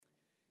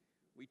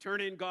We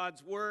turn in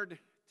God's Word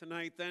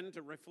tonight then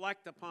to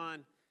reflect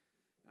upon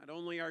not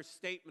only our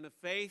statement of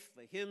faith,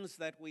 the hymns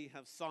that we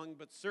have sung,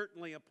 but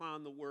certainly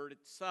upon the Word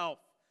itself.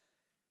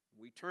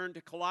 We turn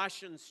to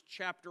Colossians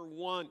chapter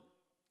 1.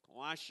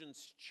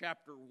 Colossians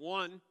chapter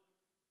 1. The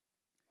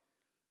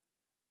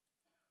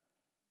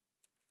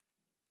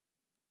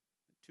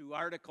two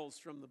articles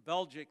from the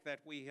Belgic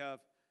that we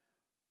have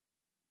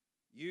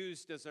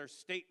used as our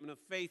statement of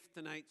faith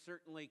tonight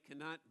certainly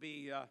cannot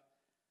be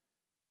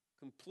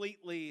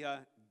completely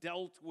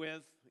dealt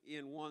with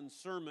in one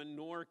sermon,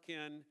 nor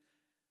can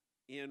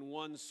in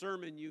one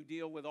sermon you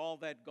deal with all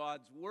that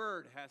God's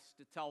Word has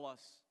to tell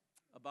us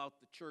about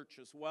the church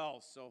as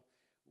well. So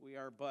we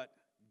are but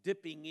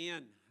dipping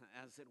in,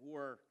 as it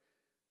were,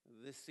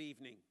 this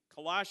evening.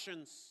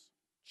 Colossians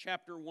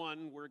chapter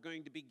 1, we're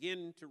going to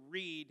begin to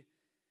read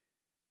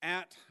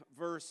at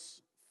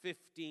verse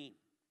 15.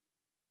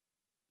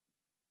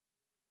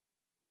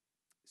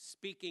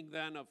 Speaking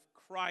then of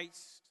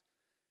Christ,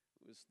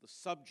 who is the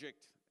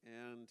subject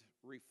and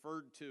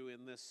referred to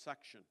in this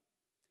section.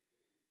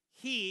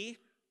 He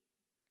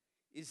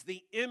is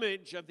the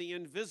image of the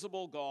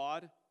invisible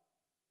God,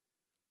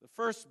 the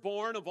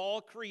firstborn of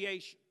all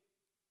creation.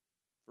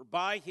 For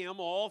by him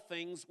all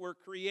things were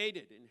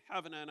created, in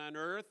heaven and on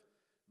earth,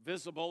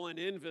 visible and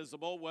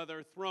invisible,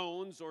 whether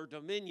thrones or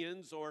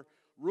dominions or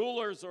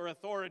rulers or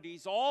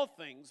authorities, all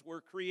things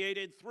were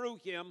created through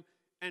him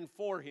and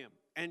for him.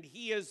 And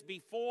he is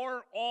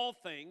before all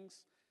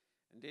things,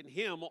 and in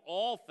him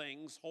all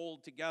things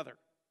hold together.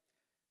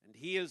 And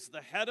he is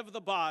the head of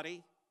the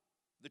body,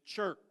 the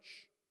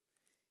church.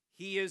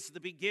 He is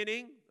the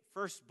beginning, the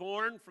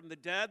firstborn from the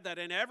dead, that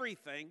in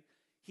everything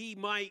he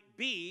might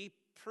be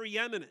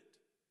preeminent.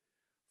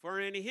 For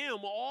in him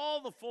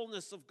all the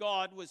fullness of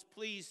God was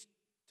pleased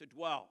to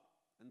dwell,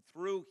 and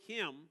through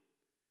him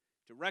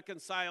to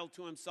reconcile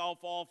to himself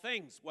all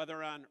things,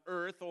 whether on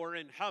earth or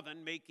in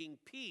heaven, making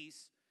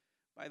peace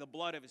by the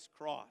blood of his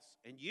cross.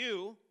 And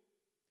you,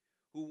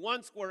 who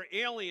once were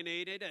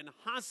alienated and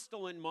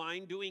hostile in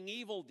mind, doing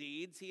evil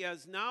deeds, he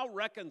has now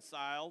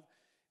reconciled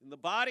in the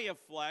body of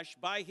flesh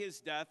by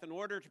his death, in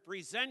order to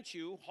present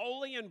you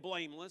holy and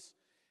blameless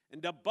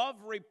and above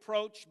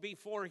reproach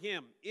before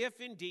him,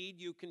 if indeed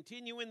you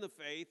continue in the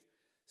faith,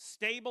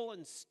 stable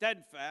and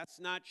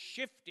steadfast, not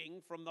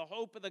shifting from the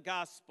hope of the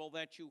gospel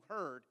that you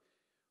heard,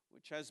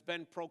 which has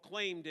been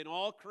proclaimed in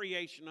all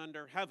creation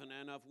under heaven,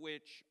 and of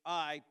which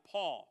I,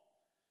 Paul,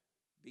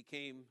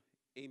 became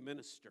a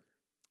minister.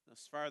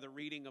 Thus far, the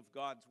reading of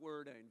God's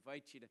Word. I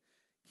invite you to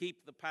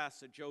keep the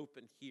passage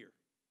open here.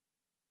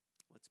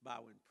 Let's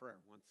bow in prayer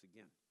once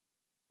again.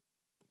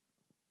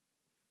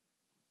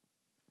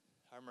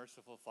 Our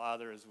merciful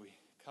Father, as we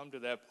come to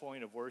that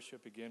point of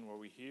worship again where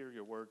we hear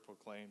your word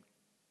proclaimed,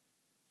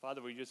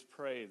 Father, we just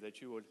pray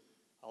that you would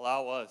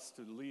allow us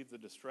to leave the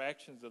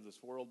distractions of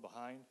this world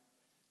behind,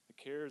 the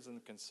cares and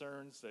the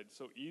concerns that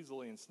so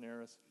easily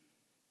ensnare us.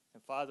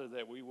 And Father,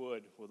 that we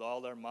would, with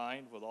all our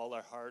mind, with all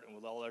our heart, and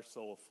with all our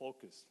soul,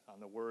 focus on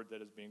the word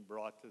that is being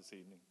brought this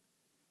evening.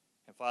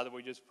 And Father,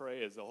 we just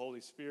pray as the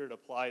Holy Spirit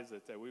applies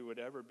it, that we would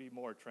ever be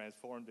more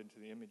transformed into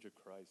the image of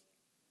Christ.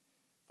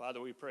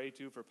 Father, we pray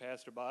too for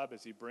Pastor Bob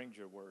as he brings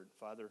your word.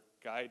 Father,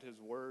 guide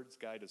his words,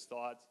 guide his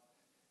thoughts.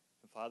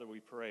 And Father, we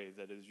pray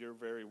that it is your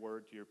very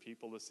word to your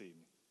people this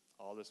evening.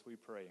 All this we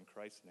pray in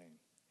Christ's name.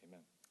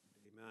 Amen.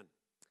 Amen.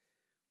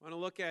 I want to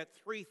look at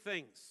three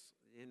things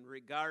in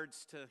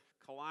regards to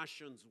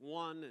Colossians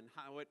 1 and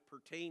how it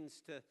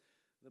pertains to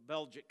the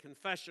Belgic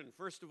confession.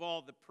 First of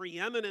all, the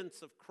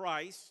preeminence of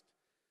Christ.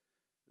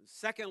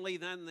 Secondly,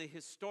 then, the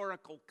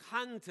historical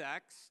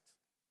context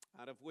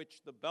out of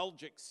which the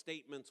Belgic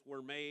statements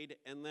were made.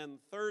 And then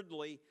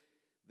thirdly,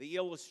 the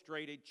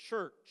illustrated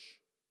church.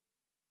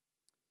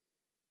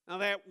 Now,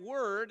 that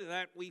word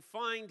that we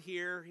find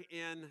here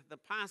in the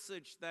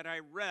passage that I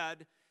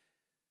read,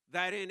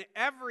 that in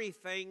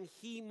everything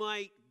he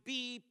might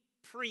be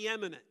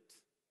preeminent.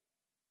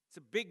 It's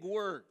a big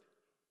word.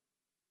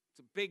 It's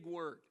a big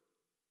word.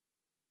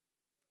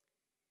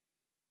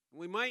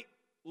 We might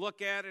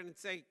look at it and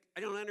say, I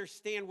don't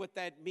understand what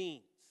that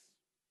means.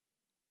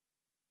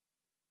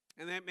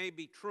 And that may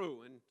be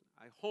true, and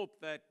I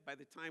hope that by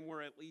the time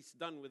we're at least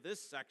done with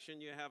this section,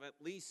 you have at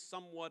least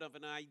somewhat of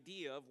an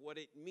idea of what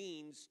it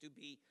means to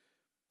be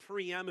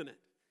preeminent.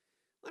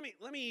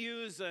 Let me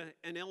use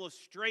an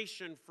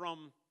illustration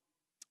from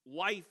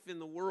life in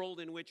the world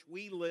in which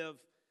we live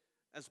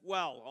as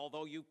well,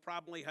 although you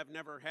probably have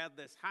never had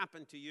this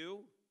happen to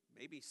you.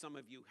 Maybe some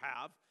of you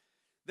have.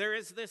 There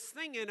is this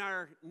thing in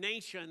our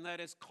nation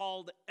that is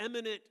called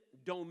eminent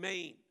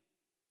domain.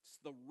 It's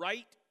the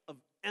right of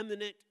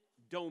eminent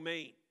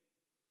domain.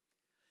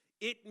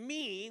 It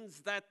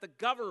means that the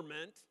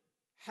government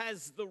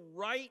has the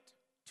right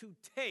to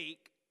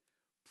take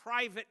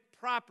private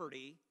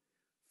property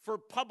for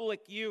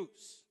public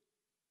use.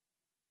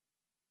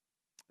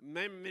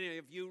 Many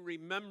of you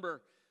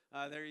remember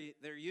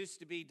there used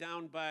to be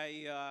down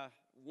by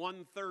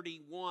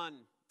 131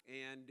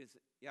 and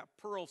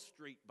Pearl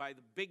Street by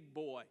the Big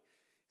Boy.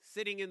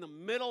 Sitting in the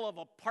middle of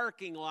a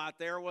parking lot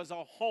there was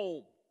a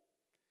home.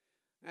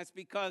 That's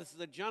because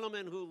the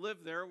gentleman who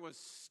lived there was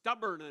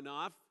stubborn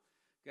enough,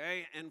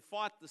 okay, and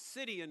fought the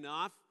city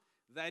enough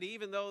that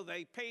even though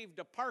they paved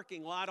a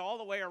parking lot all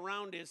the way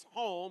around his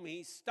home,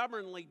 he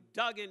stubbornly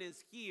dug in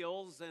his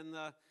heels, and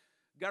the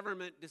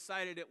government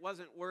decided it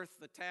wasn't worth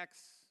the tax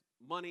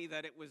money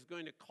that it was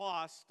going to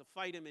cost to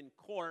fight him in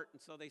court,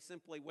 and so they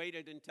simply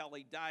waited until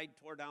he died,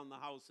 tore down the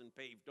house, and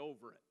paved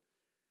over it.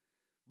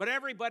 But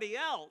everybody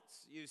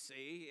else, you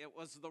see, it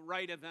was the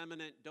right of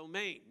eminent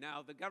domain.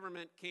 Now, the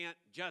government can't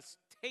just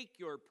take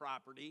your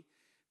property.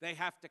 They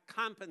have to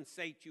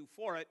compensate you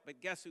for it, but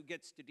guess who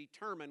gets to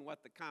determine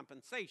what the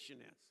compensation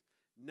is?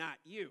 Not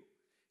you.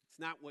 It's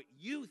not what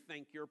you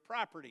think your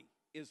property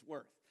is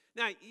worth.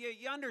 Now,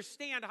 you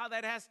understand how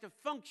that has to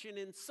function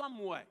in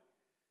some way.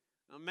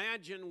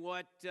 Imagine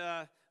what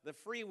the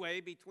freeway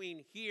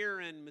between here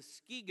and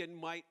Muskegon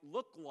might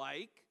look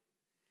like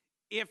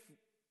if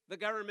the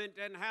government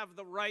didn't have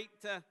the right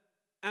to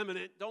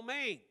eminent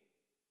domain.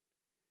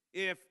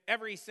 If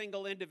every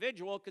single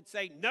individual could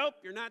say, nope,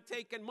 you're not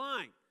taking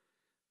mine.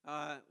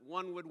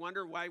 One would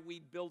wonder why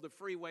we'd build a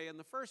freeway in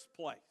the first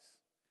place.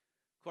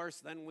 Of course,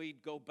 then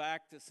we'd go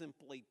back to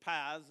simply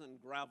paths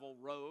and gravel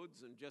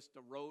roads and just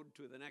a road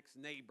to the next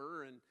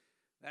neighbor, and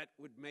that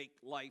would make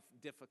life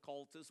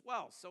difficult as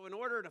well. So in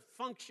order to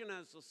function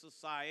as a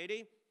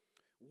society,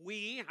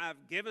 we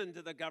have given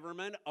to the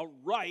government a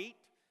right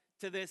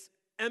to this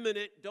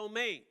eminent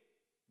domain.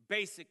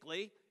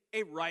 Basically,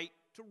 a right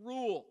to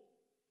rule,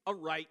 a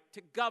right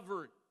to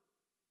govern.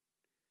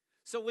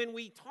 So when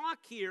we talk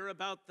here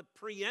about the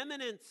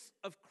preeminence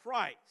of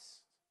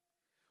Christ,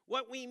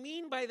 what we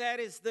mean by that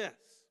is this.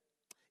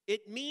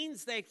 It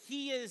means that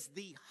he is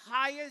the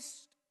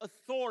highest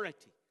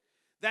authority,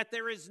 that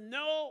there is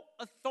no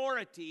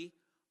authority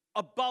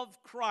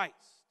above Christ,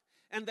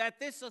 and that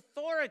this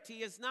authority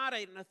is not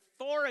an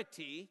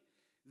authority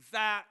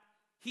that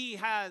he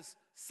has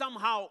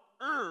somehow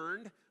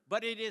earned,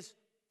 but it is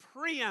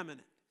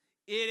preeminent.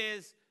 It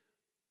is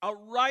a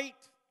right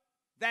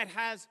that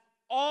has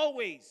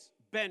always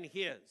been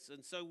his.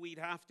 And so we'd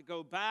have to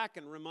go back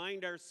and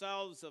remind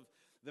ourselves of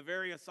the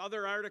various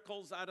other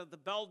articles out of the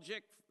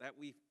Belgic that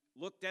we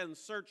looked at and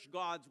searched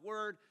God's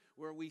word,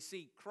 where we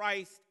see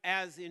Christ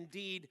as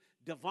indeed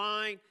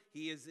divine.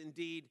 He is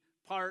indeed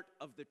part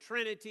of the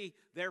Trinity.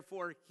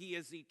 Therefore, he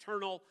is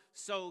eternal.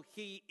 So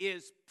he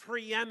is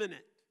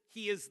preeminent.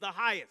 He is the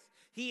highest.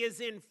 He is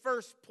in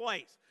first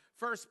place.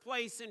 First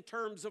place in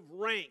terms of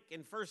rank,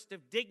 in first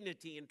of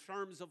dignity, in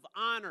terms of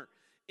honor,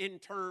 in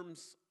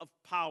terms of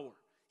power.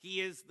 He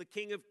is the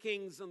King of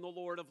kings and the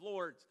Lord of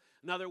lords.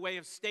 Another way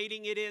of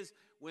stating it is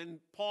when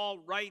Paul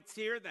writes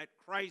here that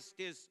Christ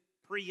is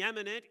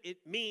preeminent, it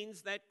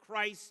means that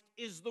Christ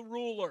is the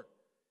ruler.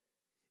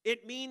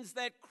 It means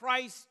that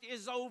Christ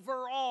is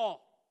over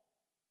all.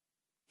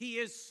 He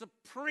is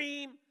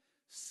supreme,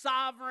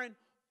 sovereign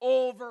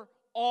over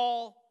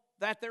all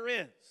that there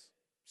is.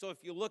 So if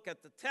you look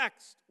at the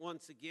text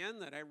once again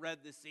that I read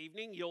this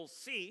evening, you'll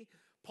see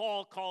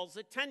Paul calls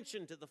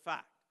attention to the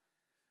fact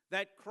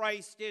that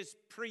Christ is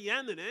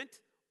preeminent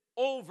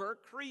over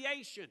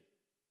creation.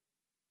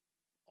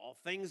 All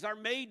things are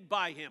made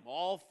by him.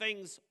 All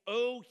things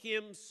owe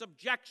him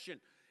subjection.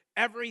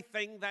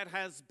 Everything that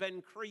has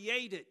been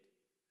created,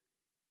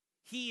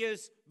 he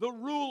is the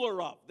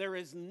ruler of. There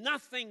is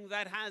nothing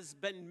that has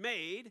been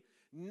made,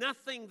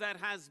 nothing that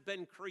has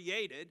been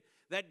created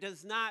that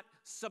does not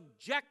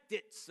subject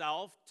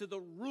itself to the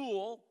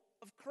rule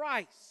of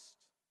Christ.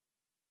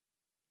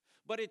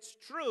 But it's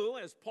true,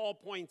 as Paul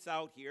points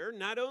out here,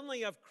 not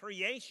only of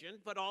creation,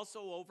 but also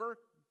over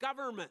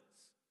governments.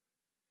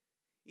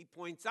 He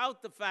points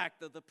out the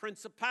fact of the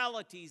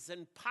principalities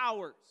and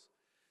powers.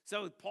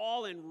 So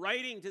Paul, in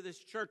writing to this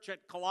church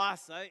at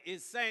Colossae,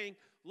 is saying,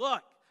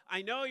 look,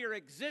 I know you're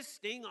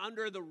existing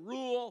under the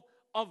rule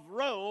of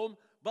Rome,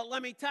 but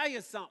let me tell you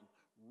something.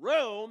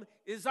 Rome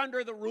is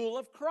under the rule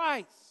of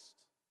Christ.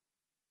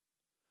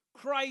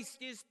 Christ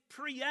is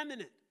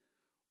preeminent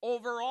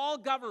over all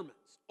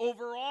governments,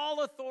 over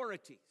all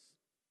authorities,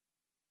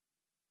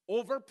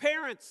 over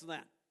parents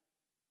then,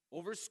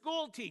 over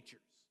school teachers,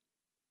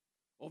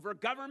 over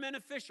government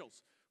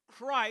officials.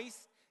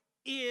 Christ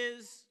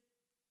is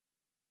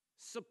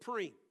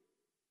supreme.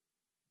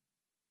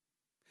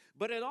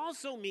 But it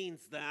also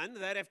means then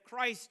that if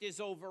Christ is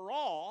over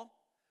all,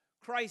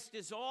 Christ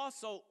is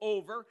also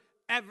over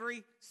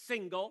every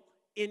single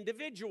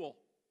individual.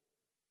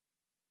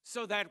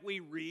 So that we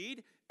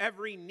read,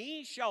 every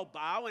knee shall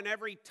bow and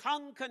every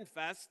tongue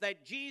confess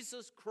that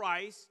Jesus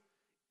Christ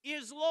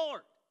is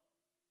Lord.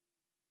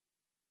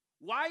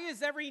 Why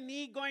is every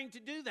knee going to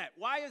do that?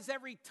 Why is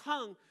every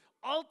tongue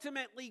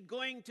ultimately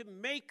going to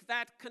make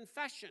that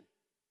confession?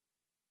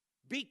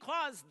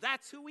 Because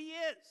that's who he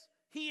is.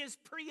 He is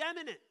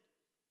preeminent.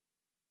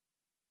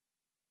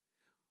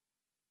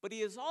 But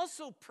he is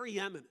also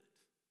preeminent.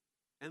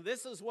 And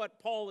this is what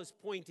Paul is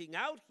pointing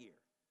out here.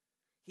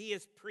 He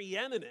is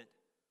preeminent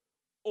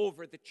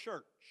over the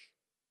church.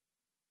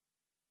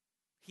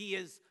 He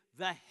is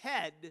the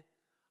head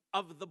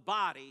of the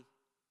body,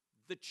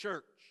 the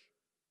church.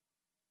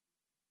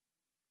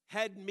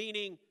 Head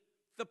meaning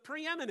the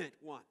preeminent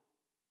one,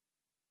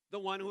 the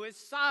one who is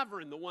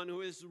sovereign, the one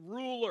who is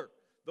ruler,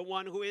 the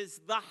one who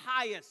is the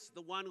highest,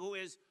 the one who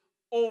is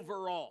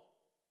overall.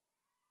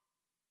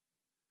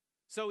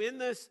 So in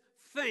this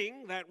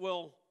thing that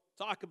we'll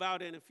talk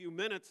about in a few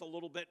minutes a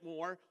little bit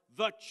more,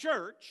 the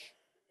church,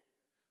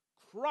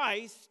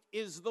 Christ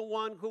is the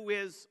one who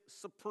is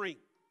supreme.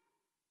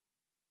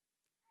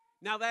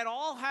 Now, that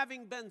all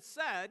having been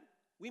said,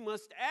 we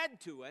must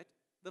add to it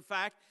the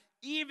fact,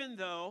 even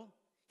though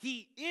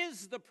he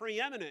is the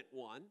preeminent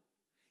one,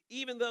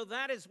 even though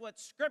that is what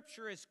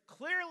Scripture is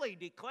clearly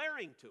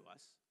declaring to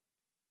us,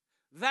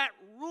 that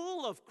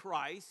rule of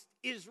Christ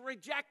is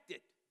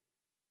rejected.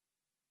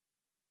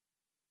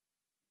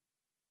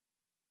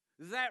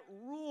 That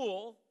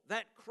rule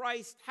that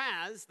Christ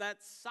has, that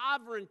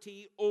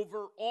sovereignty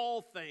over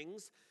all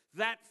things,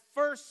 that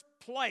first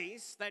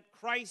place that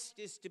Christ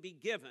is to be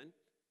given,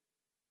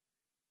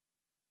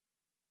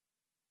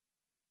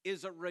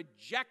 is a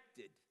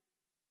rejected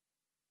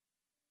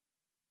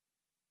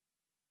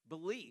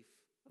belief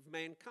of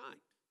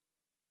mankind.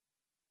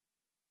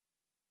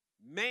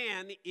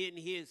 Man in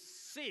his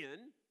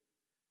sin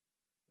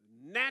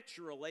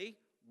naturally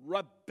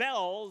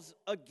rebels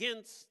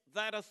against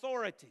that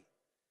authority.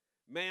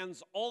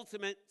 Man's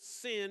ultimate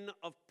sin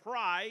of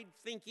pride,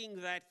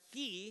 thinking that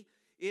he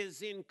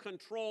is in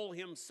control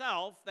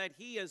himself, that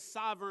he is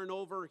sovereign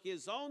over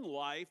his own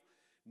life,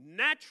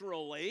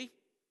 naturally,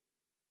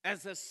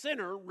 as a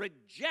sinner,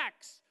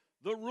 rejects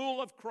the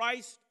rule of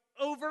Christ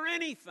over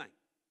anything.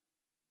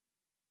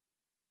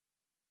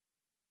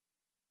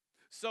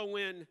 So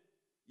when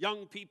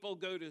young people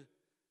go to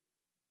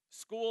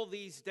school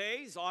these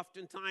days,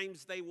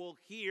 oftentimes they will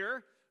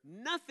hear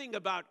nothing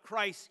about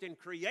Christ in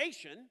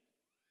creation.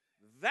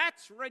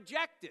 That's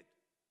rejected.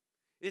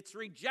 It's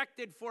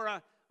rejected for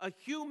a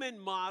human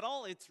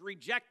model. It's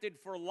rejected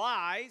for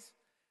lies.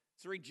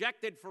 It's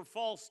rejected for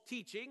false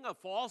teaching, a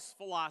false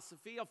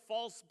philosophy, a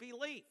false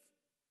belief.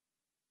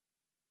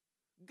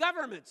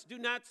 Governments do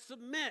not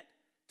submit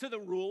to the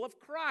rule of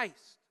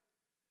Christ.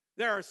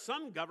 There are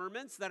some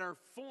governments that are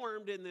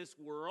formed in this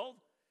world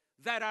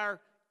that are,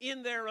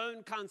 in their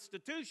own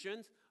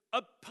constitutions,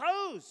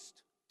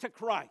 opposed to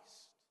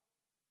Christ.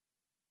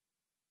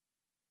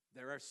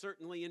 There are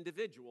certainly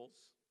individuals,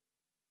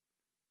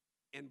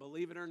 and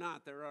believe it or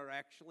not, there are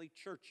actually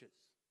churches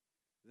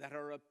that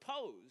are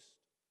opposed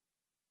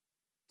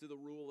to the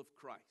rule of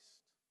Christ.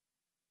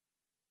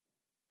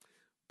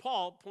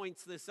 Paul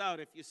points this out.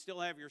 If you still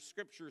have your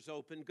scriptures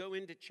open, go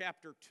into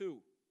chapter 2.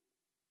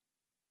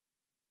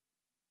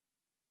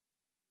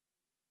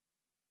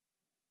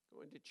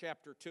 Go into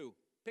chapter 2.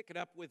 Pick it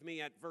up with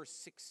me at verse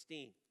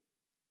 16.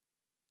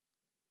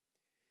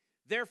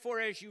 Therefore,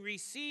 as you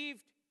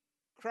received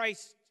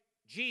Christ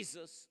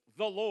Jesus,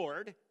 the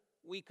Lord,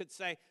 we could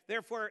say,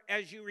 therefore,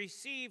 as you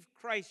receive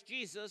Christ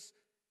Jesus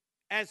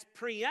as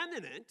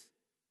preeminent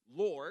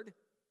Lord,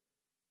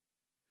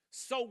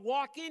 so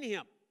walk in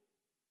him,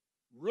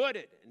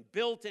 rooted and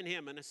built in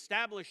him and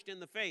established in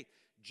the faith,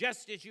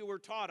 just as you were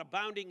taught,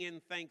 abounding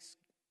in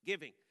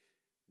thanksgiving.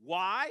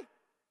 Why?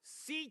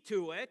 See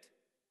to it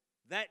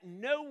that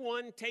no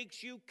one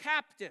takes you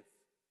captive,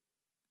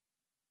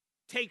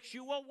 takes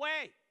you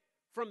away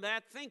from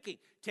that thinking,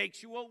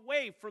 takes you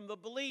away from the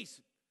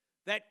beliefs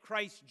that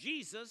Christ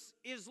Jesus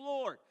is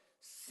Lord.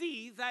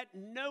 See that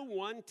no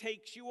one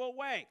takes you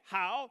away.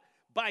 How?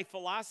 By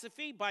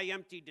philosophy, by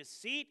empty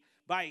deceit,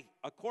 by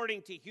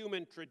according to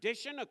human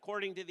tradition,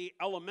 according to the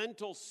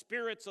elemental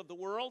spirits of the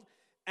world,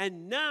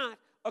 and not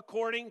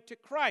according to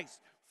Christ.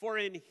 For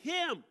in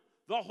him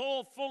the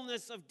whole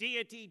fullness of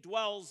deity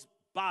dwells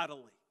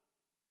bodily.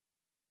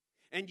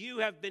 And you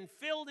have been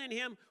filled in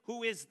him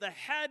who is the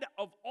head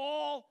of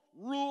all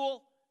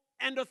rule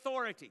and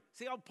authority.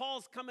 See how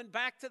Paul's coming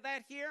back to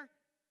that here?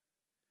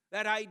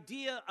 That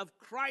idea of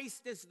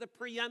Christ as the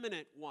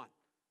preeminent one.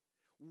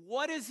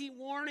 What is he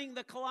warning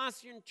the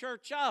Colossian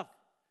church of?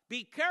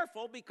 Be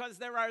careful, because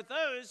there are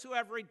those who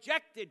have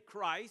rejected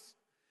Christ.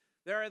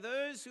 There are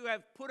those who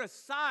have put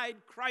aside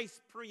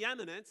Christ's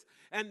preeminence,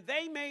 and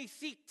they may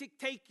seek to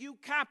take you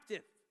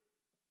captive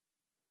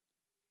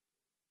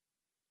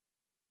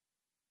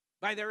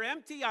by their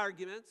empty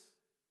arguments,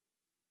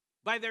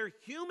 by their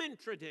human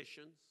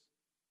traditions,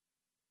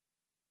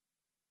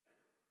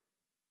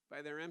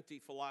 by their empty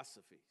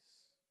philosophies.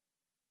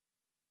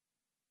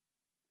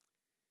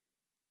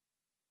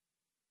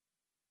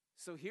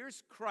 So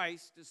here's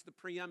Christ as the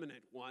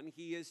preeminent one.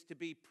 He is to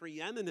be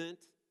preeminent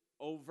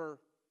over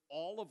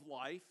all of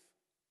life.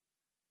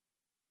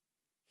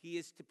 He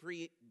is to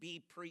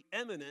be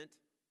preeminent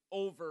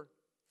over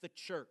the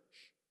church.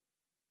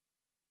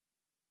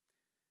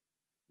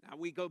 Now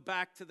we go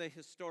back to the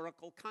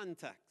historical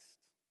context.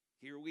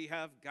 Here we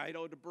have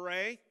Guido de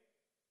Bray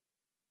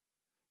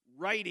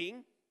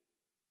writing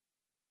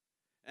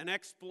an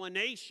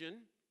explanation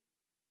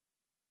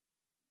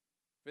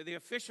for the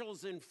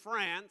officials in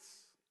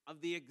France of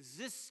the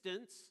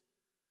existence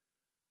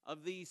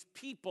of these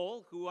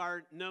people who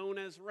are known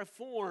as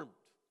Reformed.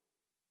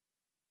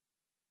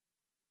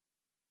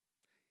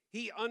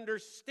 He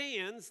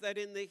understands that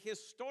in the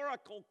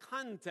historical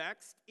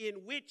context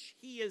in which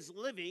he is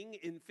living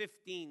in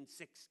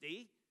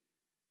 1560,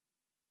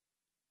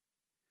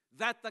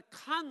 that the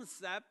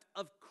concept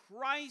of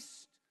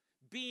Christ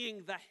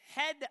being the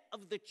head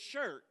of the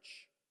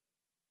church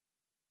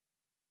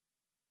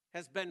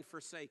has been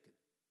forsaken.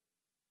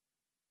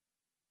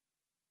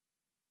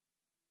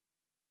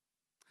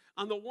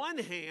 On the one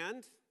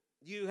hand,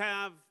 you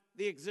have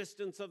the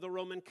existence of the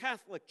Roman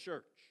Catholic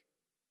Church,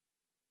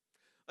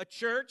 a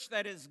church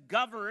that is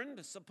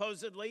governed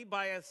supposedly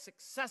by a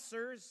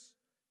successors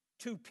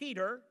to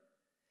Peter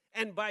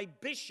and by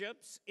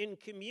bishops in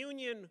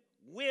communion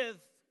with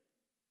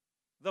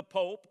the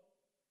Pope,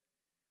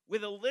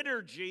 with a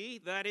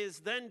liturgy that is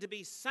then to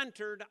be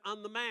centered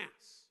on the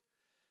Mass.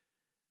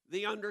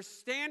 The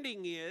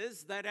understanding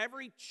is that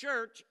every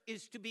church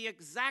is to be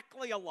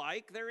exactly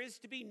alike. There is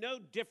to be no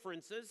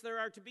differences. There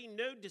are to be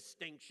no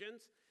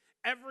distinctions.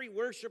 Every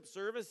worship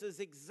service is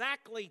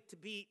to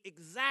be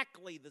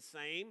exactly the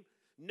same.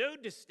 No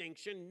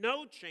distinction,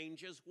 no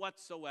changes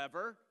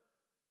whatsoever.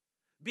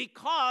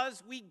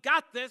 Because we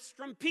got this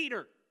from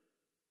Peter.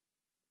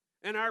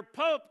 And our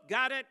Pope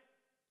got it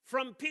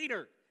from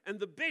Peter. And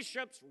the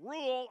bishops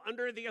rule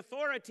under the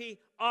authority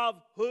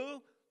of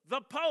who? The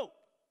Pope.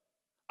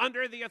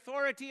 Under the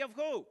authority of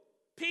who?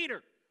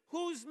 Peter.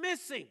 Who's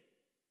missing?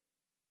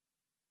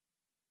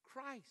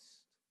 Christ.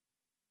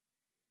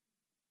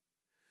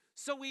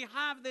 So we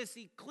have this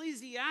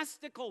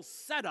ecclesiastical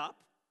setup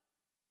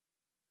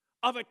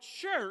of a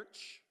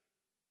church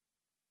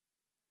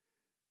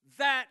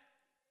that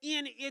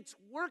in its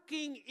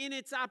working, in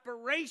its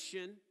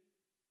operation,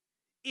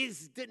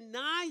 is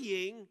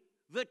denying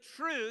the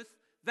truth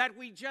that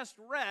we just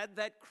read,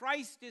 that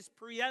Christ is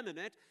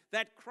preeminent,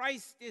 that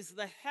Christ is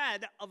the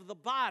head of the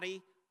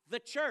body, the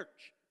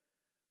church.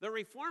 The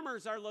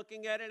reformers are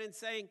looking at it and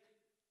saying,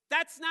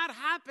 that's not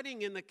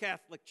happening in the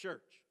Catholic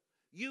Church.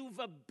 You've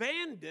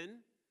abandoned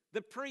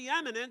the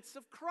preeminence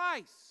of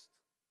Christ.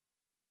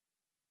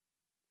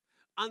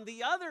 On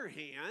the other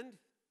hand,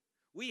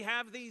 we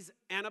have these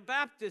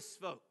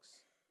Anabaptist folks.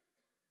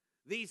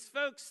 These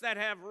folks that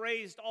have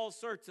raised all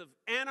sorts of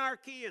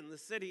anarchy in the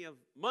city of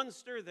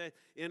Munster,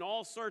 in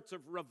all sorts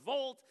of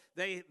revolt.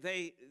 It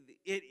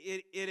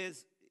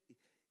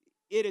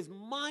is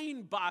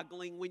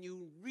mind-boggling when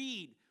you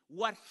read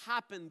what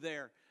happened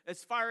there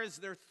as far as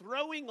their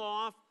throwing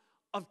off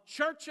of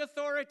church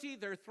authority,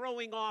 they're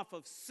throwing off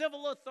of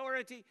civil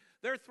authority,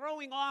 they're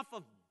throwing off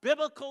of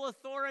biblical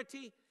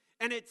authority,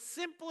 and it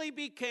simply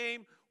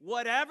became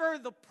whatever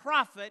the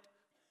prophet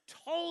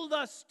told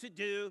us to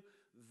do,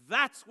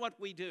 that's what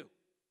we do.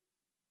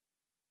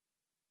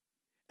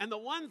 And the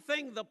one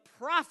thing the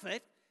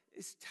prophet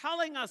is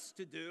telling us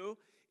to do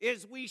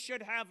is we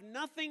should have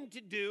nothing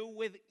to do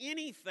with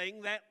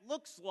anything that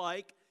looks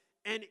like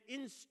an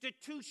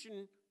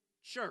institution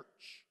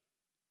church.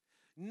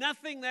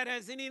 Nothing that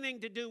has anything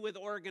to do with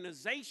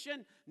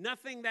organization,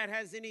 nothing that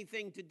has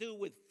anything to do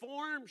with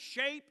form,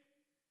 shape.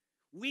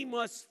 We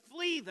must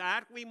flee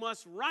that, we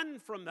must run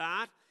from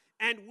that,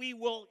 and we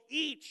will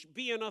each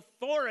be an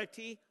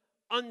authority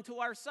unto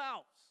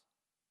ourselves.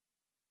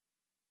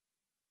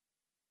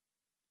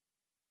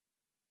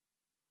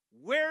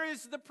 Where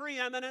is the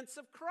preeminence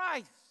of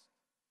Christ?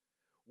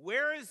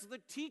 Where is the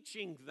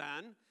teaching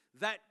then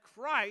that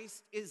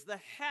Christ is the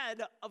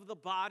head of the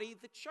body,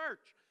 the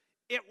church?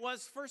 It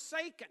was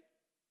forsaken.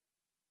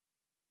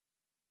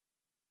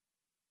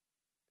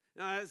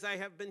 Now, as I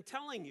have been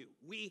telling you,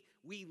 we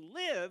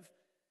live,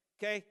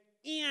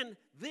 in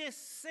this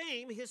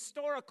same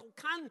historical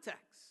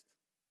context.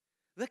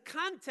 The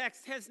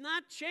context has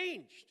not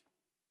changed.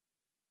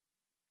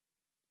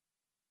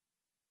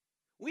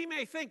 We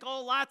may think,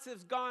 lots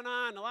has gone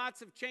on,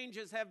 lots of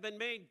changes have been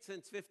made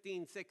since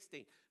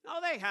 1516.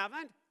 No, they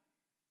haven't.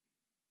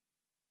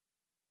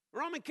 The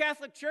Roman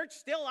Catholic Church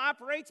still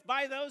operates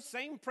by those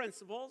same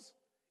principles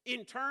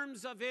in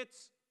terms of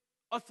its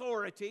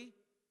authority.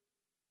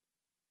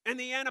 And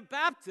the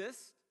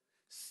Anabaptist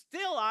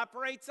still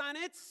operates on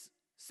its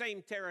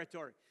same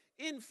territory.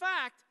 In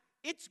fact,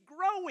 it's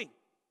growing.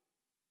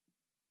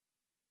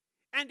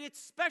 And its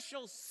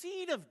special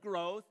seed of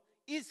growth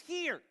is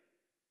here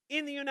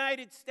in the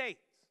United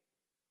States.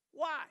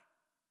 Why?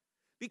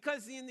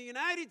 Because in the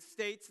United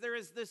States, there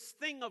is this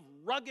thing of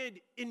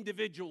rugged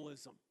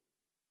individualism.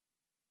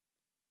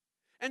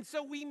 And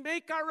so we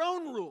make our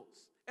own rules,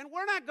 and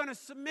we're not going to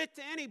submit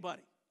to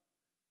anybody.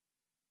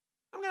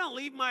 I'm going to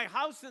leave my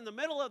house in the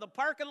middle of the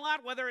parking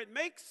lot, whether it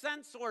makes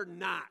sense or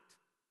not.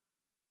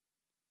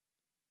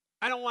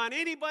 I don't want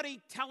anybody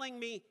telling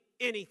me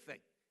anything.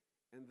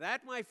 And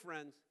that, my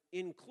friends,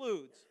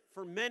 includes,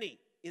 for many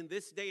in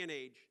this day and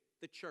age,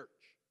 the church.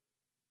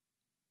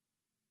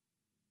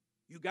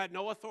 You got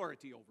no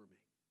authority over me.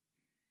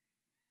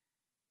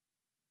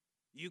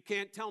 You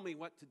can't tell me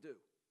what to do.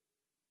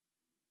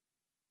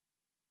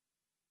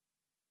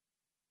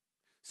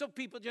 So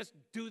people just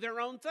do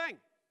their own thing.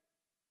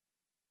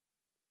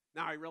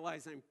 Now, I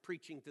realize I'm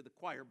preaching to the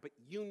choir, but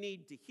you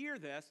need to hear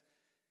this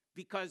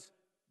because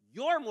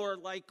you're more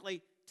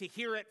likely to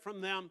hear it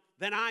from them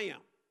than I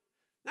am.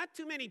 Not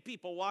too many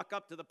people walk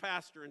up to the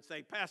pastor and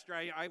say, Pastor,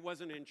 I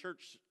wasn't in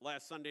church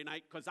last Sunday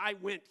night because I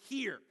went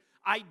here.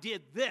 I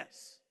did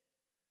this.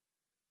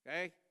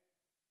 Okay?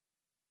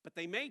 But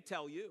they may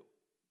tell you,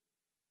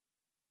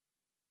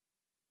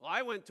 well,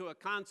 I went to a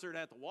concert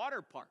at the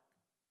water park,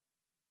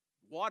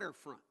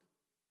 waterfront,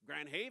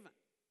 Grand Haven.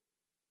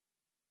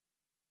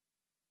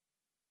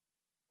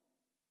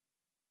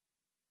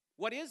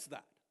 What is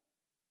that?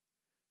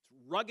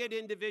 It's rugged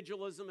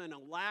individualism and a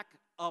lack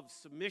of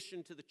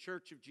submission to the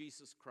Church of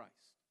Jesus Christ.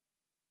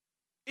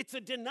 It's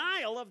a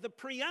denial of the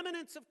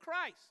preeminence of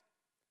Christ.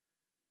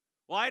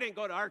 Well, I didn't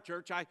go to our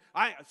church.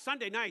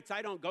 Sunday nights,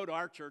 I don't go to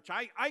our church.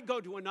 I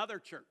go to another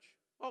church.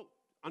 Oh,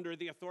 under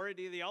the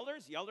authority of the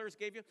elders? The elders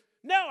gave you?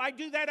 No, I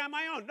do that on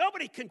my own.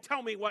 Nobody can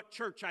tell me what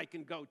church I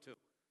can go to.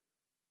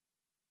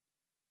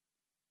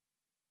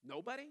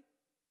 Nobody?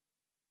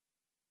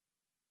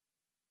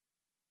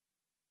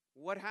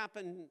 What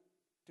happened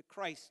to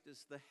Christ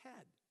as the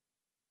head?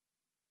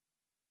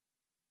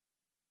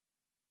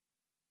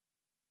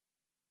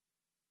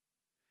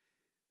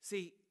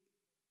 See,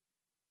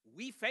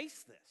 we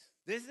face this.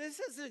 This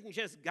isn't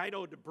just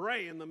Guido de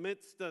Bray in the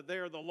midst of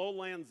the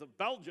lowlands of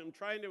Belgium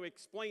trying to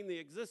explain the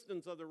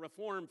existence of the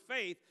Reformed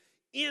faith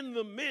in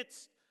the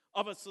midst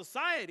of a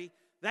society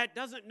that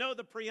doesn't know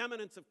the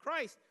preeminence of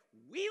Christ.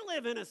 We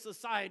live in a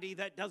society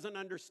that doesn't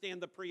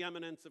understand the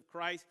preeminence of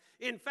Christ.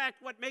 In fact,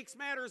 what makes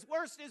matters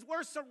worse is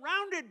we're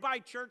surrounded by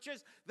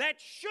churches that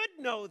should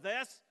know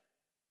this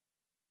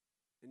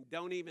and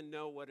don't even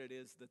know what it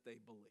is that they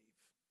believe.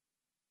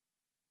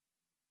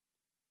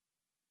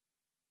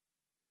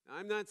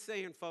 I'm not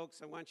saying,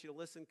 folks, I want you to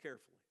listen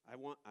carefully. I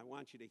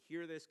want you to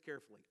hear this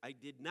carefully. I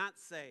did not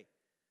say,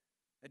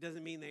 that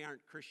doesn't mean they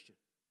aren't Christian.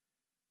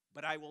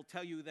 But I will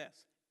tell you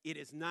this, it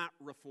is not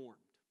reformed.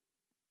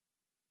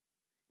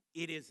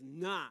 It is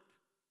not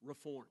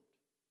reformed.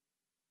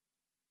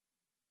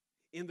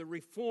 In the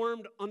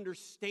reformed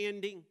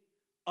understanding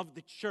of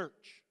the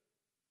church,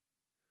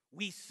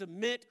 we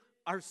submit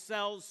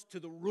ourselves to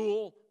the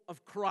rule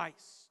of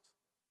Christ.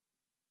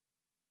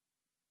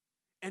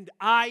 And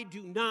I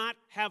do not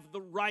have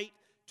the right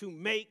to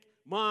make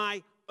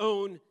my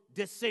own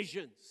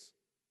decisions.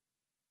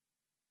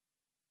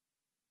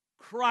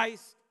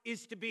 Christ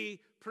is to be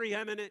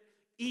preeminent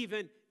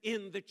even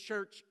in the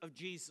church of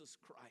Jesus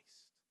Christ.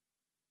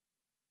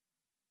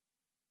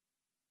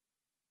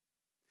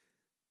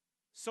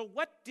 So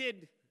what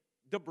did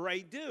de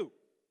Bray do?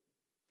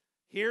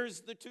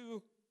 Here's the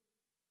two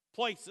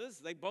places.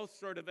 They both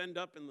sort of end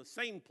up in the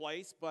same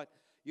place, but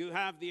you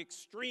have the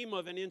extreme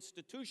of an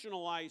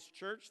institutionalized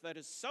church that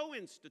is so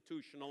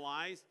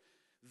institutionalized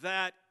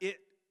that it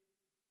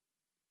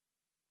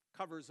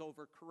covers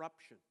over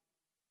corruption.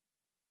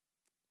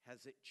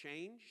 Has it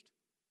changed?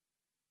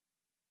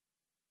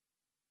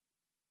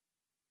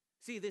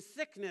 See, the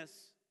sickness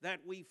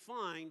that we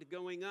find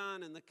going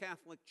on in the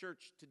Catholic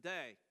Church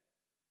today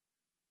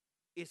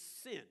is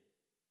sin.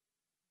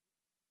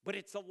 But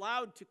it's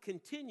allowed to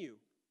continue.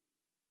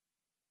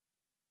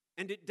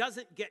 And it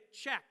doesn't get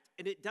checked.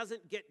 And it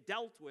doesn't get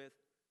dealt with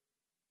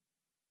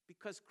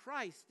because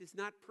Christ is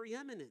not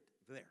preeminent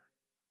there.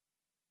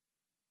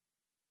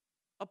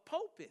 A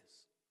pope is.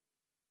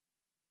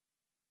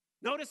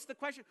 Notice the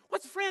question,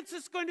 what's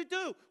Francis going to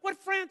do? What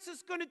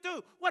Francis going to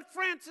do? What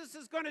Francis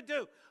is going to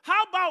do?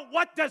 How about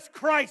what does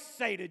Christ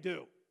say to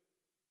do?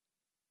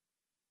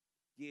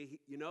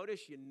 You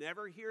notice you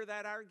never hear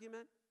that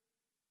argument?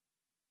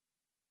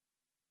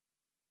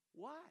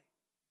 Why?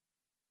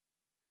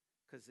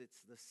 Because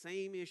it's the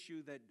same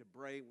issue that de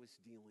Bray was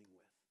dealing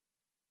with.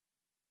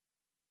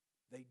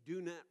 They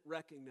do not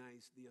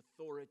recognize the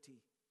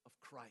authority of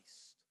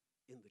Christ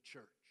in the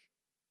church.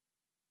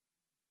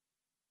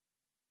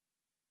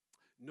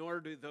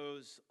 Nor do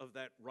those of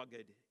that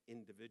rugged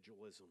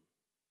individualism.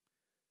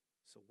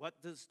 So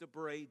what does de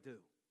Bray do?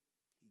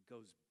 He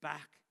goes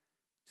back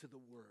to the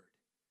Word.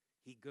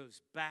 He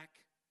goes back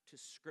to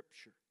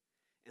Scripture.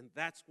 And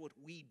that's what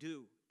we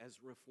do as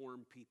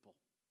Reformed people.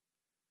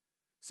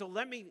 So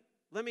let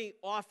me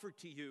offer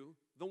to you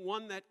the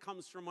one that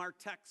comes from our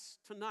text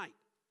tonight.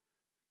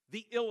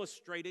 The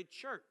illustrated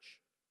church.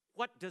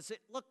 What does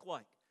it look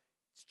like?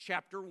 It's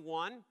chapter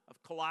 1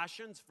 of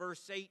Colossians,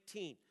 verse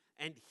 18.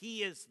 And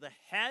he is the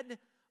head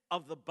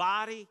of the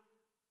body,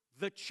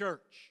 the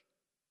church.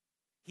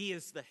 He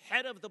is the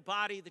head of the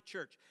body, the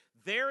church.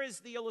 There is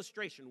the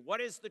illustration. What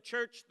is the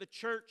church? The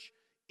church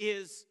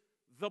is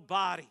the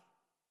body.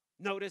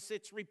 Notice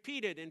it's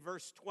repeated in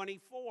verse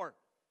 24.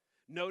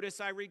 Notice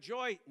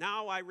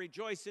now I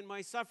rejoice in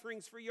my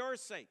sufferings for your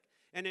sake,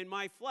 and in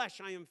my flesh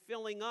I am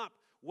filling up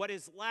what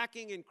is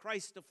lacking in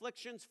Christ's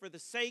afflictions for the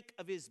sake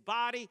of his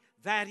body,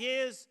 that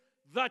is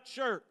the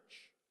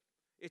church.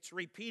 It's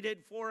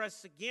repeated for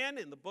us again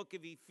in the book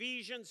of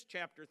Ephesians,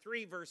 chapter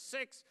 3, verse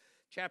 6,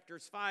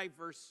 chapters 5,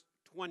 verse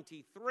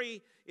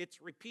 23.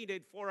 It's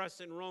repeated for us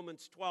in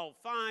Romans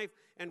 12:5,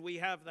 and we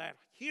have that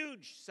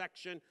huge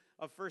section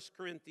of 1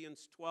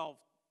 Corinthians 12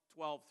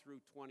 through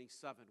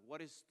 27.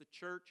 What is the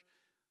church?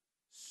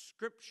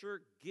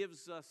 Scripture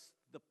gives us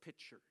the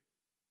picture.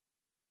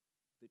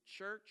 The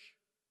church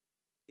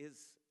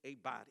is a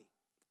body.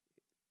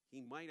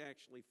 He might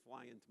actually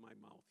fly into my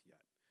mouth yet.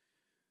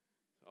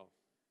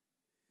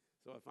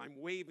 So if I'm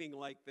waving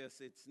like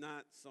this, it's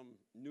not some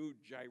new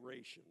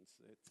gyrations.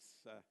 It's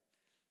a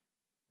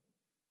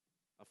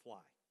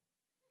fly.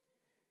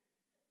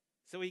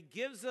 So he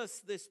gives us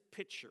this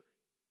picture.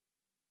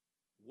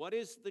 What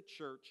is the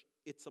church?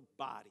 It's a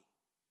body.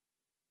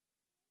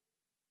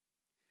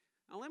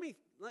 Now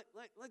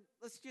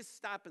let's just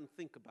stop and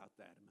think about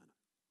that a minute.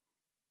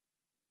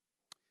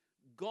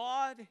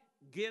 God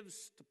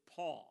gives to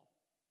Paul,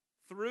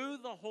 through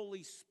the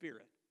Holy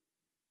Spirit,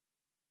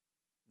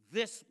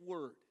 this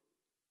word.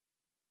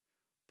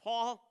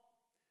 Paul,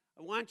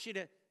 I want you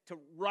to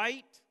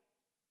write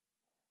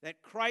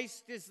that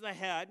Christ is the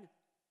head,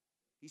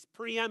 he's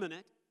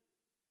preeminent,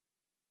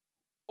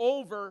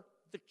 over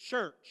the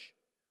church,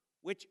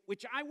 which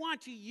I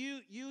want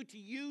you to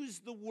use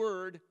the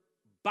word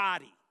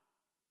body.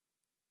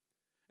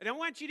 I don't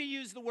want you to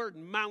use the word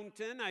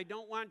mountain. I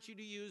don't want you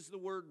to use the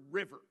word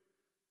river.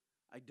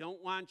 I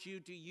don't want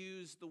you to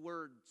use the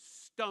word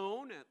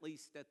stone, at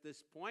least at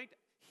this point.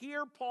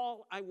 Here,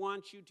 Paul, I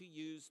want you to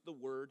use the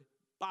word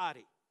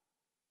body.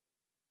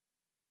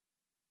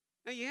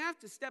 Now, you have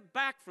to step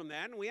back from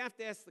that, and we have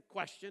to ask the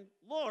question,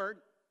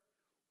 Lord,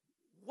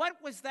 what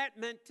was that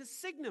meant to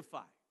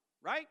signify,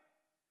 right?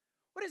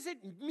 What does it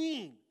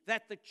mean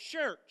that the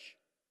church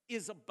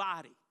is a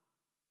body?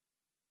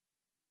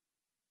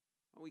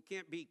 Well, we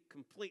can't be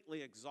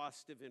completely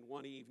exhaustive in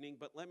one evening,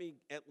 but let me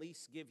at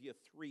least give you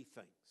 3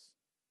 things.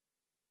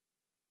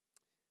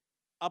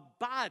 A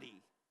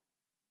body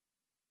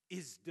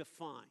is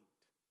defined.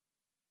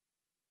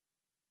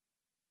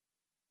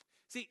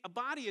 See, a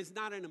body is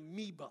not an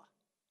amoeba.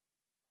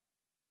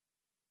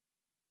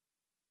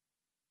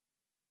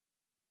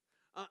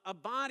 A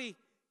body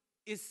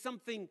is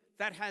something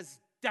that has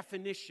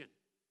definition.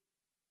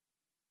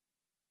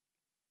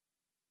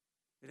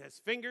 It has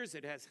fingers,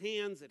 it has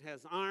hands, it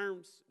has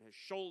arms, it has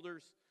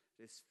shoulders,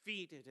 it has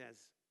feet, it has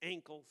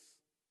ankles,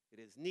 it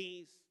has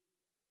knees,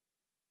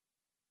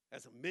 it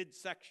has a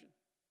midsection,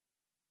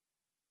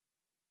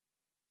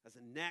 has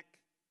a neck,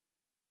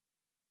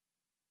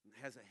 and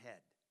has a head.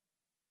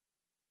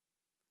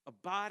 A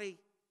body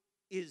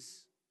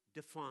is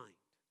defined.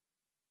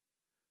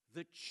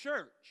 The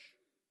church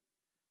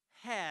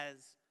has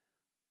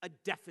a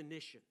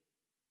definition.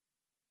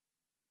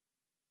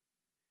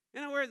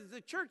 In other words,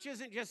 the church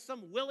isn't just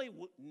some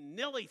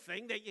willy-nilly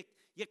thing that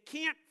you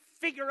can't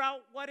figure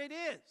out what it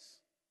is.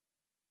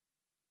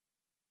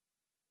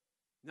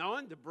 No,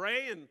 and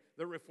Debray and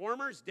the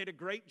reformers did a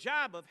great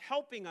job of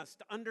helping us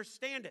to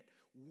understand it.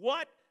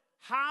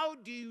 How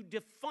do you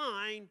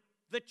define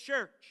the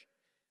church?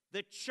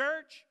 The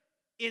church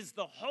is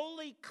the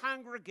holy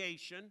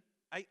congregation.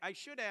 I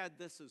should add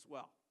this as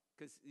well,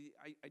 because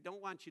I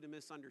don't want you to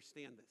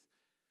misunderstand this.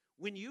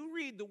 When you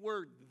read the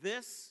word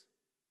 "this"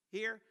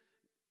 here,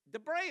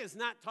 Debray is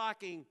not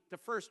talking to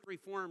First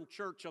Reformed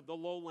Church of the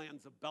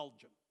lowlands of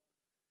Belgium.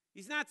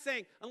 He's not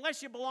saying,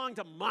 unless you belong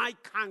to my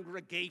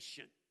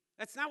congregation.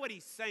 That's not what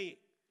he's saying.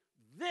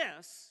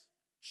 This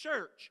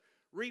church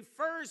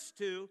refers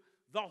to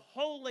the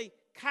Holy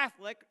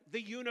Catholic,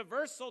 the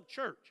universal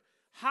church.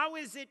 How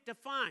is it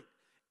defined?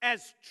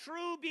 As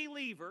true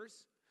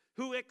believers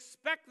who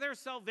expect their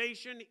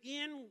salvation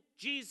in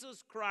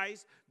Jesus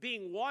Christ,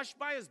 being washed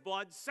by his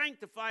blood,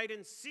 sanctified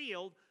and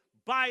sealed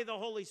by the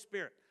Holy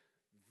Spirit.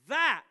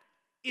 That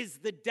is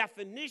the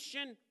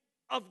definition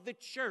of the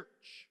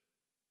church.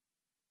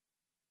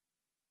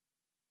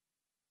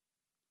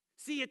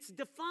 See, it's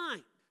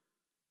defined.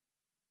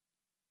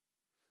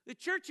 The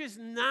church is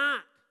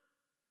not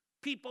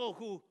people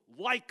who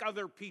like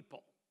other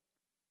people.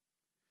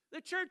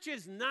 The church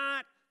is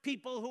not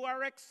people who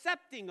are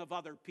accepting of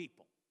other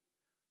people.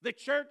 The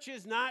church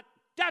is not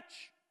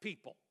Dutch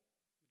people.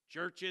 The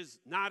church is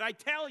not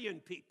Italian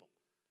people.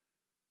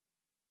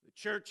 The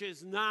church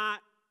is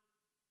not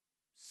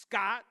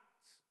Scots.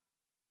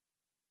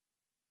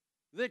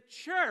 The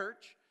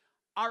church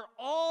are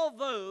all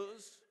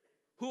those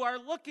who are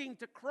looking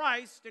to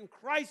Christ and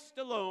Christ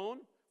alone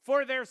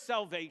for their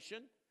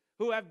salvation,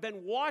 who have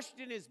been washed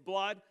in his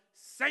blood,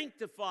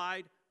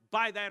 sanctified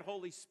by that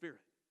Holy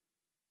Spirit.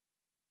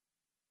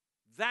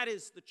 That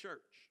is the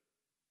church.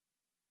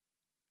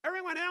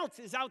 Everyone else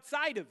is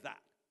outside of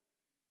that.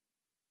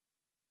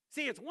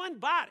 See, it's one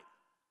body.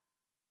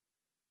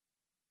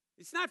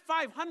 It's not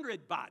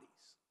 500 bodies.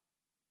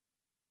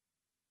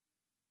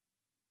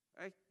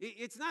 Right?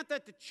 It's not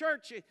that the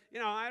church,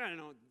 I don't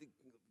know,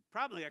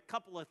 probably a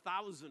couple of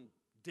thousand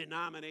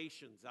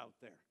denominations out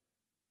there.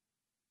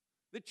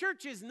 The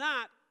church is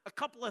not a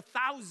couple of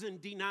thousand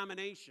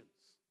denominations.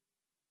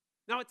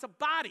 Now, it's a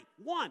body,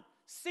 one,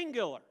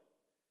 singular.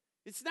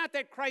 It's not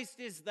that Christ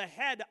is the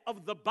head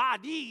of the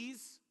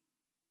bodies.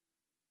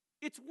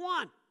 It's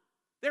one.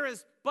 There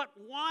is but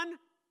one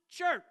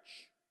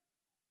church.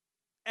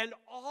 And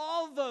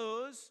all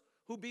those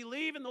who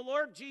believe in the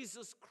Lord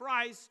Jesus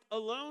Christ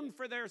alone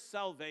for their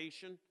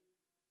salvation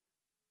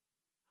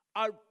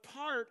are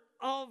part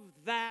of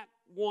that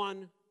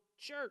one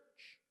church.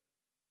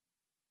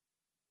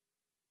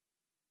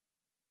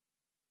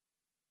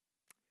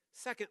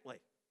 Secondly,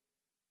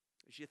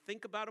 as you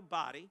think about a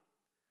body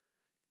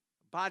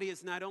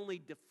is not only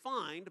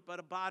defined, but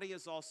a body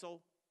is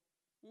also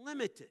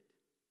limited.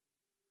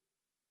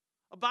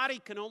 A body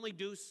can only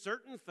do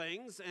certain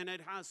things, and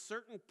it has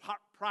certain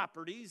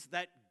properties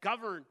that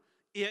govern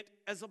it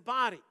as a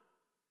body.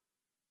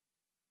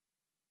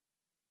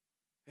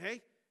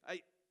 Okay?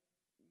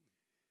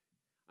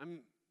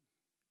 I'm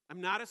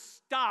not a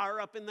star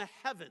up in the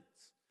heavens.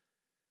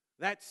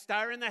 That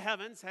star in the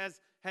heavens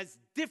has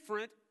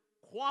different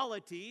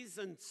qualities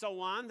and so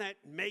on that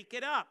make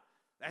it up.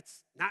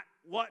 That's not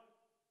what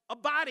a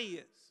body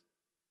is.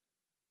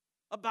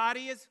 A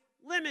body is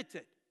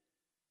limited.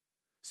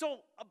 So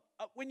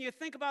when you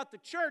think about the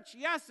church,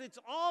 yes, it's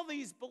all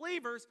these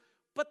believers,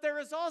 but there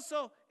is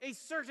also a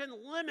certain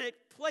limit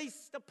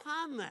placed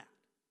upon that.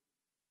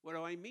 What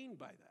do I mean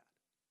by that?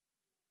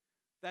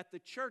 That the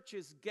church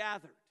is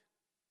gathered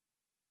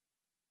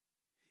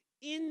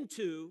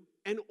into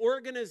an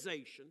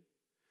organization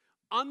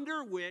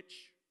under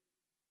which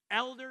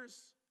elders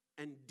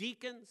and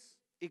deacons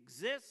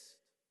exist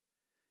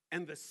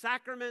and the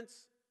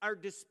sacraments are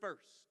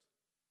dispersed.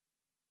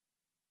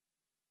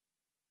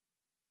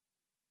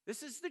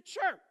 This is the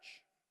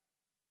church.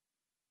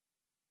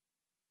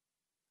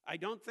 I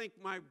don't think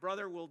my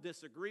brother will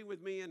disagree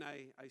with me, and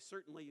I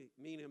certainly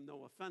mean him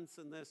no offense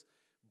in this,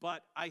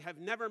 but I have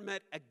never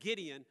met a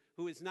Gideon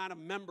who is not a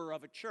member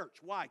of a church.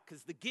 Why?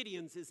 Because the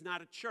Gideons is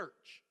not a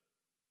church.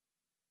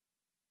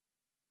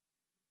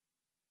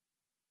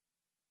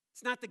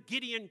 It's not the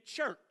Gideon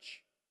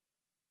church.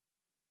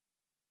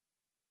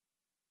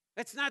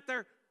 That's not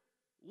their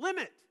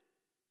limit.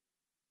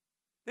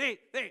 They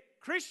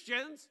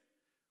Christians,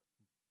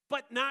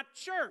 but not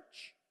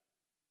church.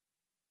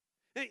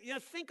 You know,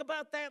 think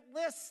about that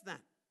list then.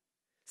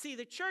 See,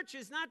 the church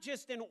is not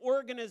just an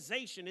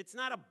organization. It's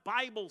not a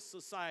Bible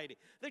society.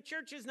 The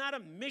church is not a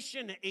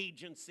mission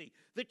agency.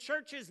 The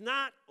church is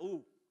not,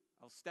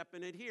 I'll step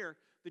in it here.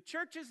 The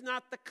church is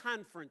not the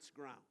conference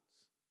grounds.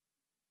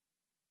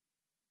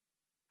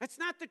 That's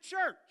not the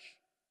church.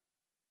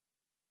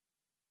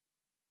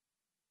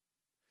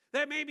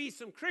 There may be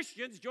some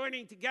Christians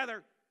joining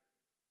together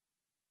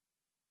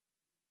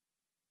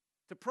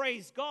to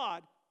praise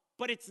God,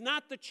 but it's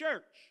not the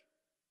church.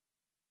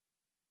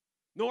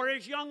 Nor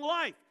is Young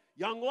Life.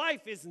 Young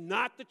Life is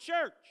not the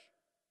church.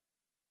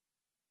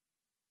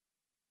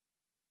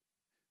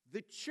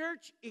 The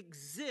church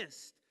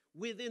exists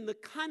within the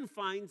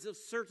confines of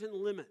certain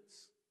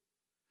limits.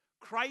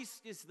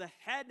 Christ is the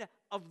head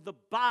of the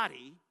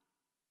body,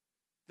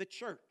 the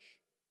church.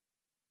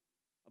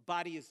 A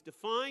body is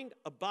defined,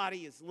 a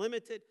body is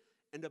limited,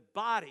 and a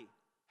body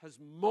has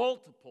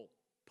multiple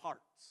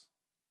parts.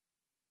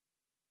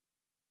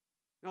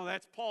 No,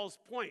 that's Paul's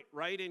point,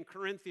 right, in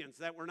Corinthians,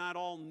 that we're not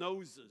all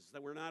noses,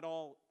 that we're not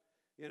all,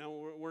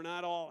 we're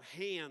not all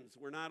hands,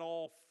 we're not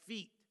all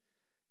feet,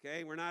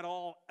 okay? We're not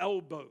all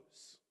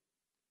elbows.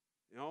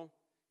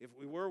 If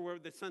we were, where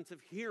would the sense of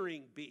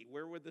hearing be?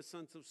 Where would the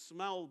sense of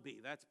smell be?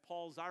 That's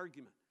Paul's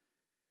argument.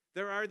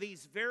 There are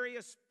these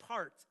various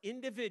parts,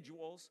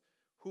 individuals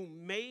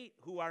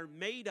who are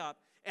made up,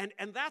 and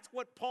that's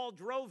what Paul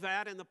drove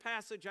at in the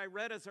passage I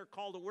read as our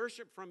call to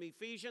worship from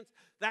Ephesians.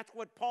 That's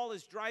what Paul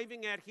is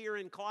driving at here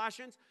in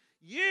Colossians.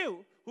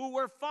 You who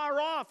were far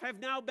off have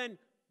now been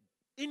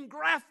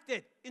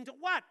engrafted into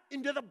what?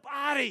 Into the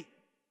body.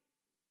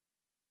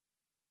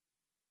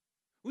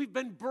 We've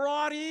been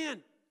brought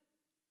in.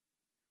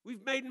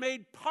 We've been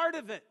made part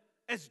of it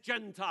as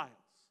Gentiles,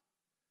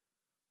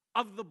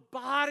 of the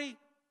body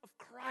of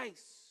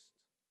Christ.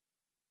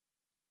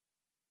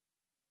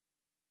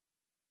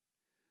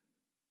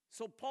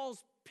 So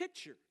Paul's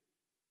picture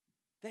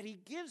that he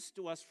gives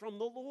to us from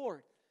the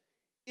Lord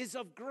is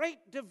of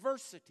great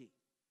diversity.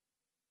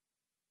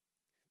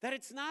 That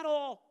it's not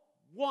all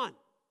one.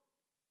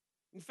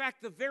 In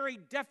fact, the very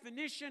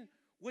definition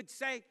would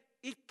say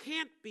it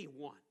can't be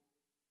one.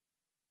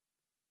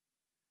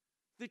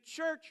 The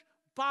church,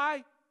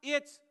 by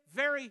its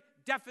very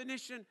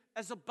definition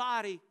as a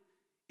body,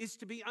 is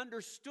to be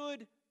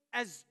understood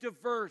as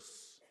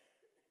diverse.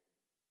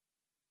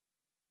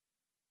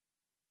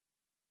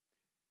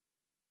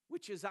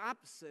 Which is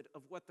opposite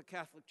of what the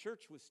Catholic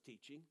Church was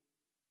teaching.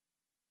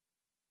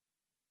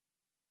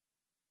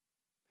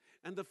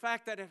 And the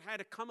fact that it had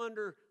to come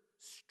under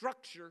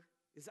structure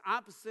is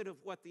opposite of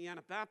what the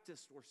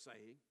Anabaptists were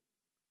saying.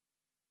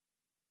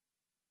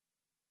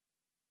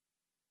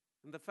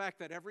 And the fact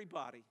that every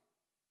body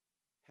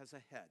has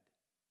a head.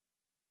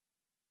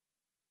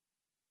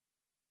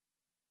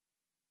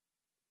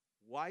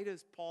 Why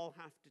does Paul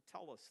have to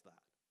tell us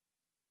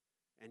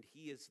that? And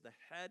he is the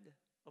head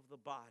of the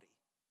body,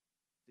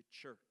 the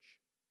church,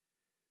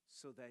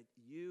 so that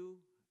you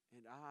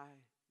and I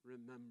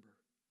remember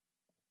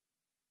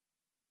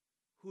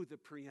who the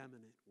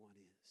preeminent one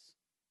is.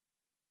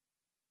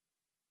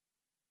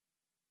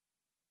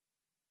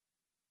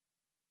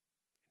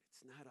 And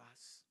it's not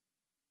us.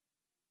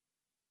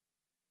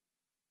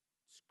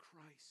 It's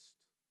Christ.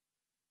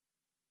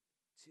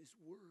 His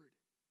word.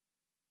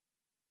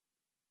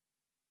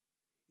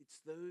 It's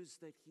those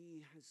that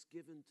He has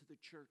given to the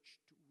church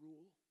to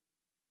rule.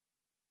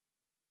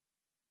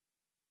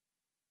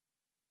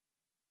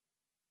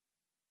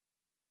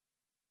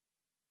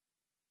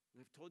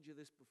 And I've told you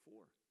this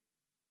before,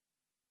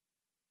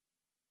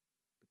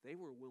 but they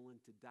were willing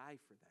to die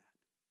for that.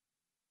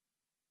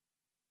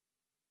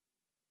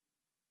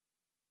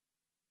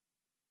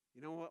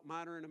 You know what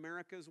modern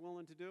America is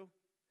willing to do?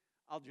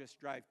 I'll just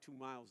drive 2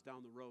 miles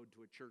down the road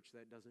to a church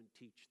that doesn't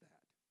teach that.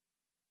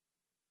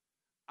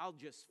 I'll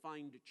just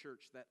find a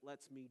church that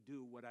lets me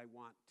do what I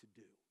want to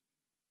do.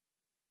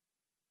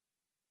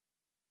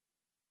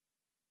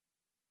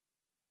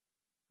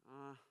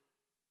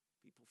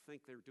 People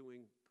think they're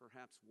doing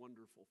perhaps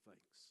wonderful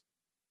things.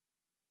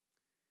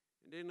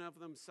 And in of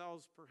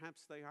themselves,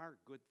 perhaps they are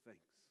good things.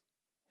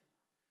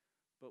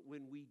 But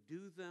when we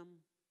do them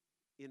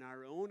in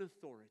our own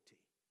authority,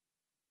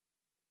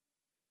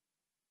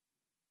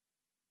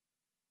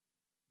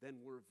 then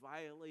we're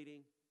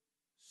violating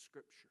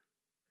Scripture.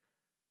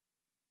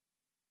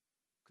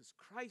 Because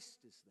Christ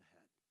is the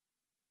head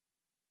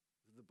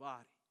of the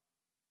body,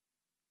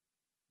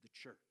 the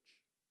church.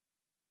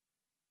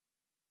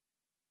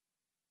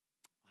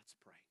 Let's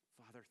pray.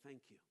 Father,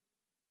 thank you.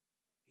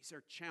 These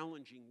are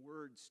challenging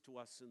words to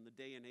us in the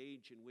day and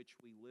age in which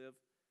we live.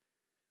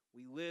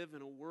 We live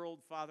in a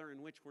world, Father,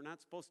 in which we're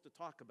not supposed to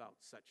talk about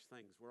such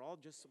things. We're all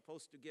just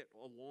supposed to get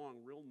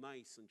along real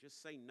nice and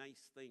just say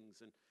nice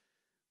things. And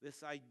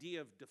this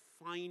idea of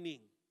defining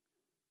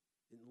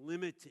and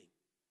limiting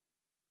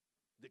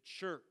the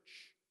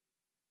church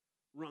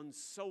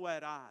runs so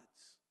at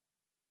odds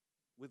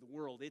with the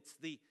world. It's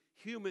the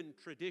human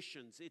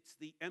traditions, it's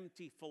the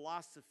empty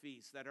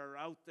philosophies that are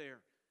out there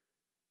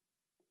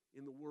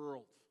in the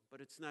world.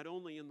 But it's not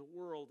only in the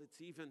world,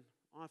 it's even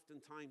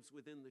oftentimes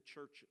within the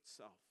church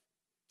itself.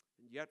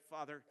 And yet,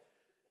 Father,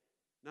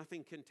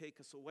 nothing can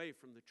take us away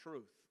from the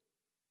truth.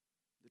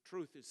 The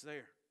truth is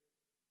there,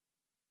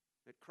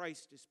 that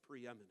Christ is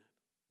preeminent.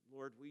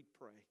 Lord, we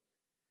pray.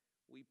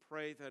 We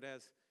pray that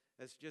as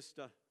just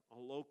a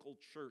local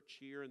church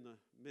here in the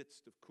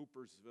midst of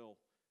Coopersville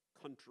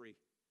country,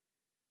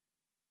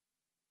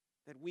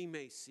 that we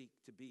may seek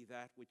to be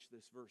that which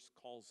this verse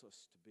calls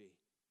us to be.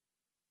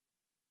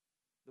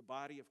 The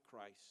body of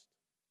Christ,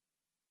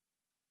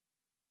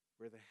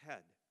 where the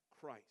head,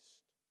 Christ,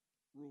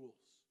 rules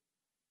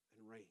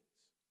and reigns.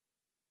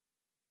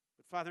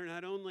 But Father,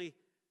 not only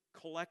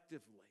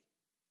collectively,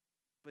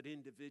 but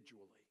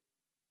individually.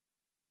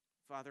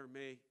 Father,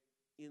 may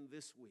in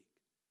this week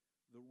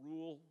the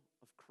rule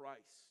of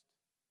Christ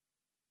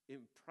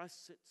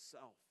impress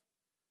itself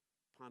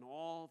upon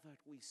all that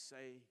we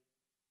say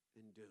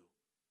and do.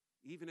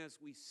 Even as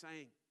we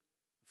sang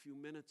a few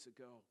minutes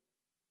ago,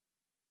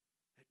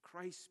 that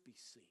Christ be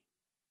seen,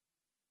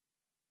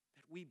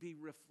 that we be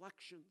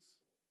reflections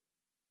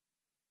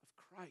of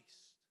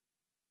Christ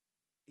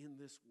in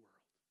this world,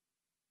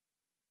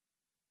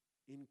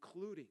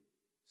 including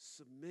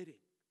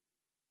submitting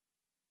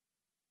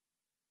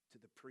to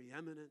the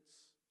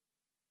preeminence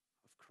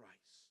of Christ,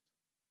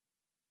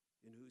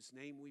 in whose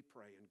name we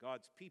pray. And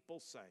God's people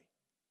say,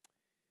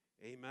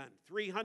 amen. 300